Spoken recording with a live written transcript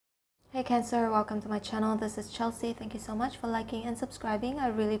Hey Cancer, welcome to my channel. This is Chelsea. Thank you so much for liking and subscribing. I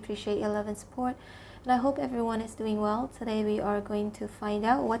really appreciate your love and support, and I hope everyone is doing well. Today we are going to find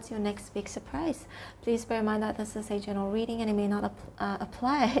out what's your next big surprise. Please bear in mind that this is a general reading and it may not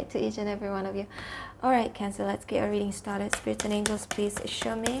apply to each and every one of you. Alright Cancer, let's get our reading started. Spirits and angels, please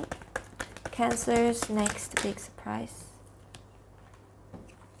show me Cancer's next big surprise.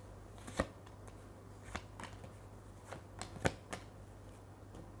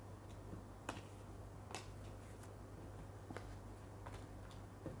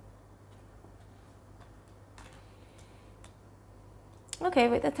 Okay,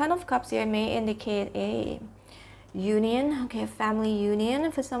 with the Ten of Cups here, it may indicate a union, okay, a family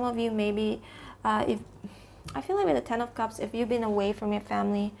union. For some of you, maybe, if I feel like with the Ten of Cups, if you've been away from your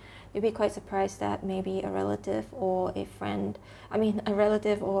family, you'd be quite surprised that maybe a relative or a friend, a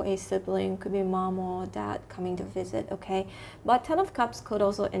relative or a sibling, could be mom or dad coming to visit, okay? But Ten of Cups could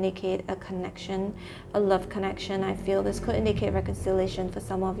also indicate a connection, a love connection. I feel this could indicate reconciliation for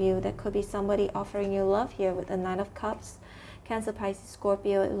some of you. There could be somebody offering you love here with the Nine of Cups. Cancer, Pisces,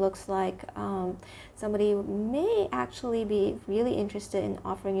 Scorpio, it looks like somebody may actually be really interested in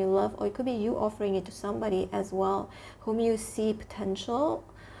offering you love, or it could be you offering it to somebody as well whom you see potential.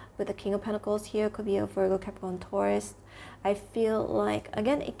 With the King of Pentacles here, could be a Virgo, Capricorn, Taurus. I feel like,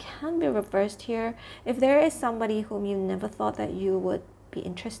 again, it can be reversed here. If there is somebody whom you never thought that you would be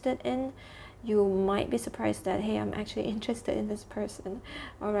interested in, you might be surprised that, hey, I'm actually interested in this person.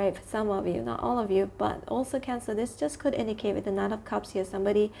 All right, for some of you, not all of you, but also Cancer, this just could indicate with the Nine of Cups here,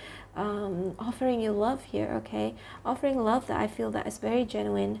 somebody offering you love here, okay? Offering love that I feel that is very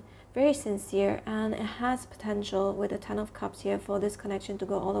genuine, very sincere, and it has potential with the Ten of Cups here for this connection to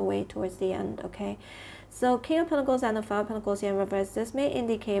go all the way towards the end, okay? So King of Pentacles and the Five of Pentacles here in reverse, this may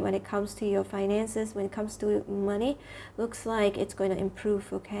indicate when it comes to your finances, when it comes to money, looks like it's going to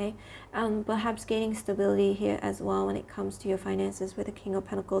improve, okay? And perhaps gaining stability here as well when it comes to your finances with the King of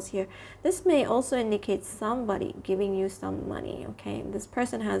Pentacles here. This may also indicate somebody giving you some money, okay? This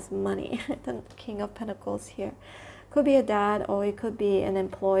person has money, the King of Pentacles here. Could be a dad, or it could be an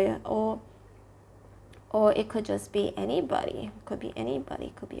employer, or it could just be anybody. Could be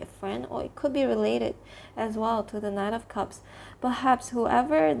anybody. Could be a friend, or it could be related as well to the Knight of Cups. Perhaps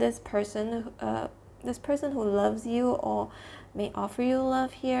whoever this person who loves you or may offer you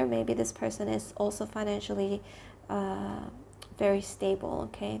love here, maybe this person is also financially very stable,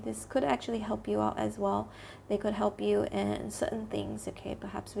 okay? This could actually help you out as well. They could help you in certain things, okay?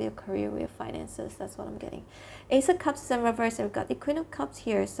 Perhaps with your career, with your finances. That's what I'm getting. Ace of Cups is in reverse, and we've got the Queen of Cups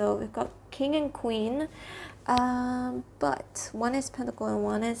here. So we've got King and Queen, but one is Pentacle and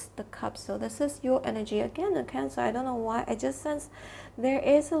one is the Cup. So this is your energy again, the Cancer. I don't know why, I just sense there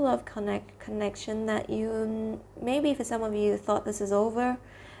is a love connection that you, maybe for some of you, thought this is over,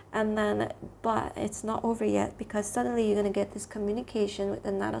 and then, but it's not over yet, because suddenly you're going to get this communication with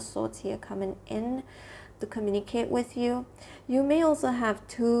the Knight of Swords here coming in to communicate with you. You may also have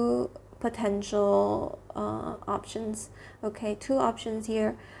two potential options, okay? Two options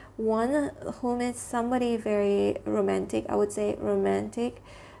here. One whom is somebody very romantic, I would say romantic.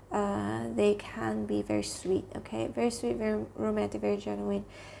 They can be very sweet, okay? Very sweet, very romantic, very genuine.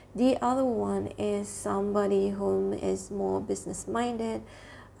 The other one is somebody whom is more business-minded,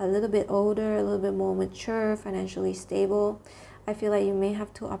 a little bit older, a little bit more mature, financially stable. I feel like you may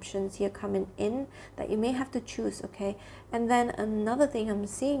have two options here coming in that you may have to choose, okay? And then another thing I'm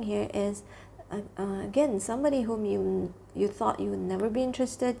seeing here is, again, somebody whom you thought you would never be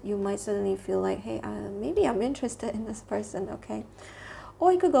interested, you might suddenly feel like, hey, maybe I'm interested in this person, okay?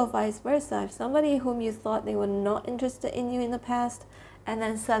 Or it could go vice versa. If somebody whom you thought they were not interested in you in the past, and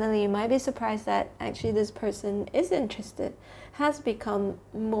then suddenly you might be surprised that actually this person is interested, has become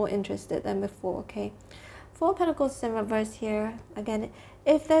more interested than before, okay? Four of Pentacles in reverse here. Again,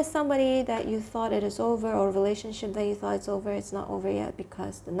 if there's somebody that you thought it is over, or a relationship that you thought it's over, it's not over yet,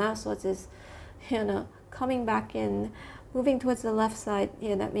 because the Knight of Swords is, you know, coming back in, moving towards the left side.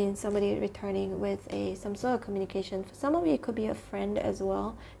 Yeah, that means somebody returning with some sort of communication. For some of you, it could be a friend as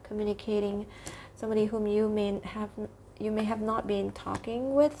well, communicating, somebody whom you may have not been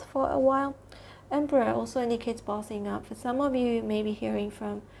talking with for a while. Emperor also indicates bossing up. For some of you, you may be hearing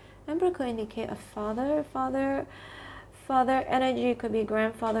from Emperor, could indicate a father energy. Could be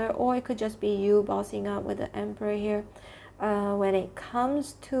grandfather, or it could just be you bossing up with the Emperor here. When it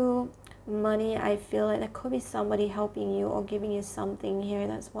comes to money, I feel like there could be somebody helping you or giving you something here.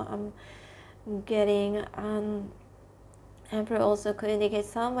 That's what I'm getting. Emperor also could indicate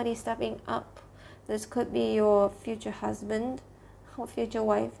somebody stepping up. This could be your future husband or future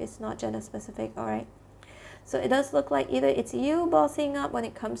wife. It's not gender specific, all right? So it does look like either it's you bossing up when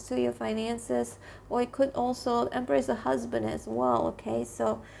it comes to your finances, or it could also, Emperor is a husband as well, okay?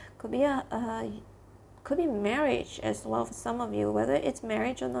 So could be could be marriage as well for some of you. Whether it's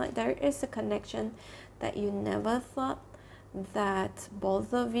marriage or not, there is a connection that you never thought that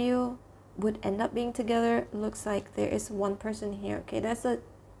both of you would end up being together. Looks like there is one person here, okay? There's a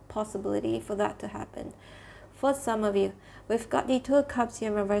possibility for that to happen. For some of you, we've got the Two of Cups here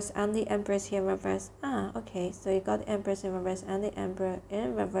in reverse and the Empress here in reverse. Okay, so you got the Empress in reverse and the Emperor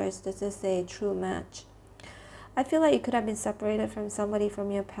in reverse. This is a true match. I feel like you could have been separated from somebody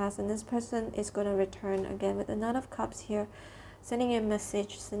from your past, and this person is going to return again with the Nine of Cups here, sending you a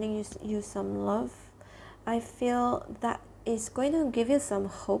message, sending you some love. I feel that is going to give you some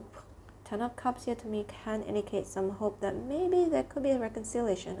hope. Ten of Cups here to me can indicate some hope that maybe there could be a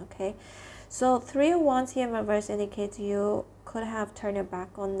reconciliation, okay? So Three of Wands here in reverse indicates you could have turned your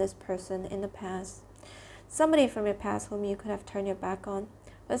back on this person in the past. Somebody from your past whom you could have turned your back on.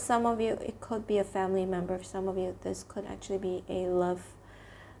 For some of you, it could be a family member. For some of you, this could actually be a love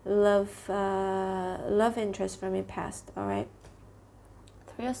interest from your past, all right?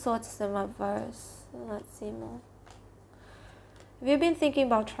 Three of Swords in reverse. Let's see more. If you've been thinking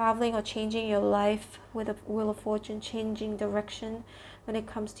about traveling or changing your life with a Wheel of Fortune, changing direction when it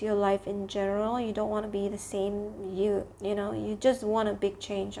comes to your life in general, you don't want to be the same you know, you just want a big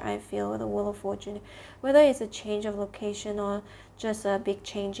change, I feel, with a Wheel of Fortune. Whether it's a change of location or just a big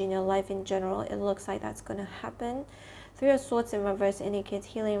change in your life in general, it looks like that's going to happen. Three of Swords in reverse indicates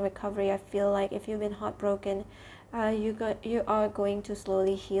healing and recovery. I feel like if you've been heartbroken, you are going to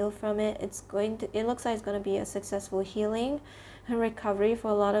slowly heal from it. It looks like it's going to be a successful healing and recovery for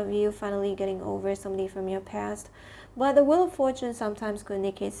a lot of you, finally getting over somebody from your past. But the Wheel of Fortune sometimes could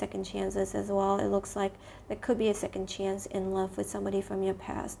indicate second chances as well. It looks like there could be a second chance in love with somebody from your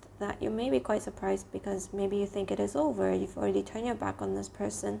past that you may be quite surprised, because maybe you think it is over, you've already turned your back on this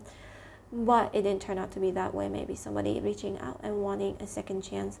person, but it didn't turn out to be that way. Maybe somebody reaching out and wanting a second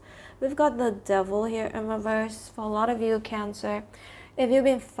chance. We've got the Devil here in reverse. For a lot of you, Cancer, if you've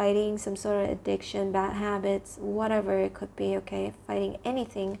been fighting some sort of addiction, bad habits, whatever it could be, okay, fighting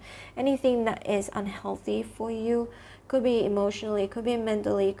anything that is unhealthy for you, could be emotionally, could be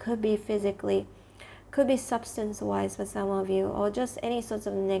mentally, could be physically, could be substance-wise for some of you, or just any sorts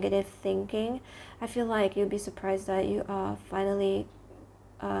of negative thinking. I feel like you'll be surprised that you are finally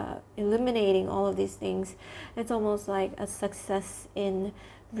eliminating all of these things. It's almost like a success in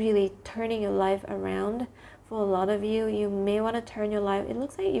really turning your life around. For a lot of you, you may want to turn your life, it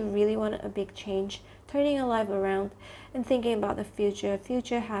looks like you really want a big change, turning your life around and thinking about the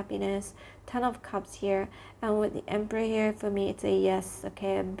future happiness. Ten of Cups here, and with the Emperor here, for me it's a yes,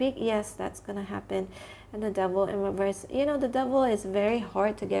 okay, a big yes that's gonna happen. And the Devil in reverse, you know, the Devil is very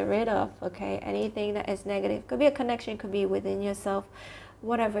hard to get rid of, okay? Anything that is negative, could be a connection, could be within yourself,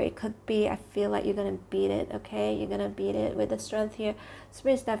 whatever it could be. I feel like you're gonna beat it, okay? You're gonna beat it with the Strength here.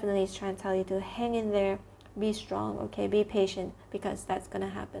 Spirit definitely is trying to tell you to hang in there, be strong, okay? Be patient, because that's gonna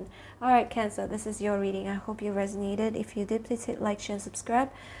happen. All right, Cancer, this is your reading. I hope you resonated. If you did, please hit like, share, and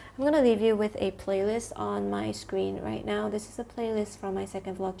subscribe. I'm gonna leave you with a playlist on my screen right now. This is a playlist from my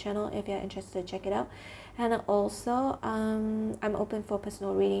second vlog channel. If you're interested, check it out. And also, I'm open for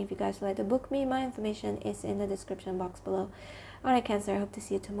personal reading. If you guys would like to book me, my information is in the description box below. All right, Cancer, I hope to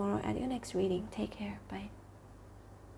see you tomorrow at your next reading. Take care. Bye.